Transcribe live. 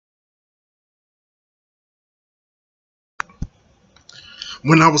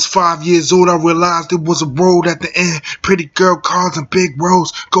When I was 5 years old, I realized there was a road at the end. Pretty girl cars and big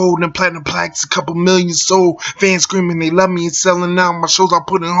roads, gold and platinum plaques, a couple million sold. Fans screaming they love me and selling out my shows. I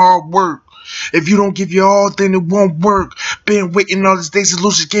put in hard work. If you don't give your all, then it won't work. Been waiting all these days,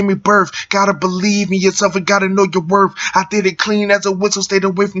 solutions gave me birth. Gotta believe in yourself and gotta know your worth. I did it clean as a whistle, stayed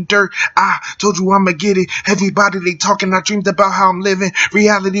away from dirt. I told you I'ma get it. Everybody they talking, I dreamed about how I'm living.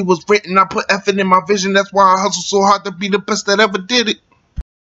 Reality was written, I put effort in my vision. That's why I hustle so hard to be the best that ever did it.